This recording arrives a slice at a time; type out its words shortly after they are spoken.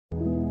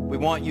We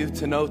want you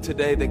to know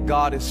today that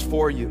God is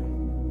for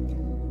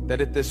you.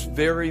 That at this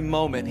very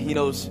moment, He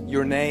knows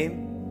your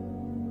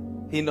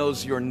name. He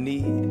knows your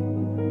need.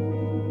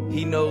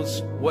 He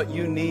knows what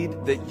you need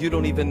that you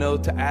don't even know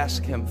to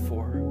ask Him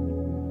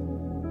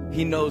for.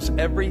 He knows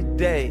every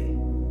day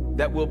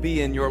that will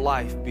be in your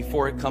life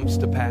before it comes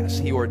to pass.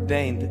 He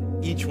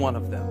ordained each one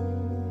of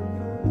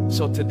them.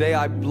 So today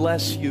I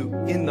bless you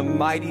in the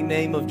mighty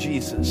name of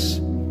Jesus,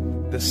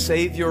 the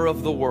Savior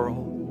of the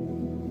world.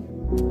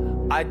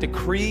 I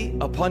decree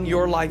upon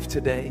your life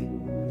today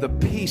the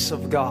peace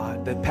of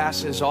God that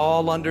passes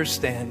all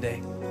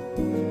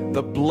understanding.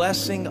 The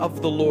blessing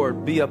of the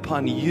Lord be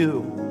upon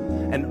you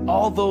and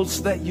all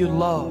those that you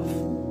love,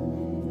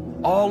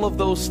 all of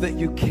those that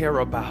you care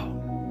about.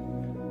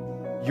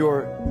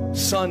 Your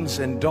sons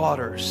and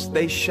daughters,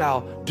 they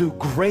shall do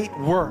great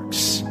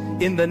works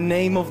in the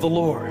name of the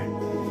Lord.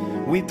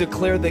 We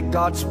declare that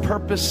God's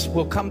purpose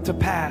will come to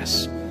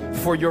pass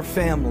for your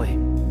family.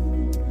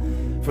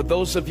 For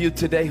those of you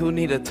today who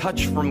need a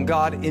touch from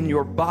God in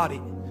your body,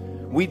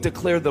 we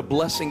declare the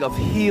blessing of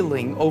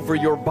healing over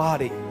your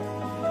body.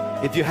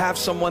 If you have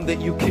someone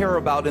that you care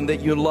about and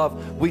that you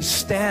love, we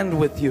stand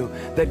with you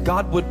that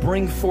God would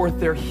bring forth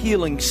their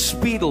healing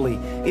speedily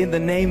in the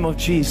name of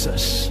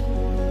Jesus.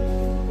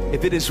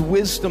 If it is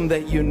wisdom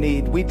that you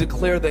need, we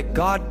declare that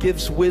God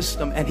gives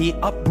wisdom and He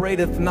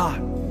upbraideth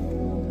not.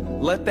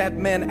 Let that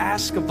man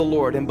ask of the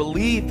Lord and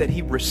believe that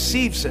he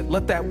receives it.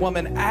 Let that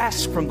woman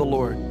ask from the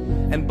Lord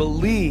and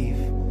believe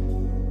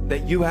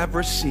that you have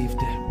received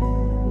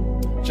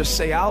it. Just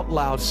say out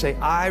loud, say,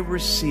 I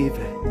receive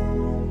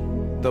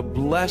it. The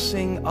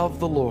blessing of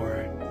the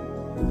Lord.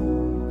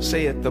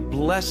 Say it, the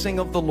blessing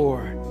of the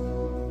Lord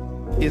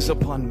is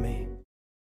upon me.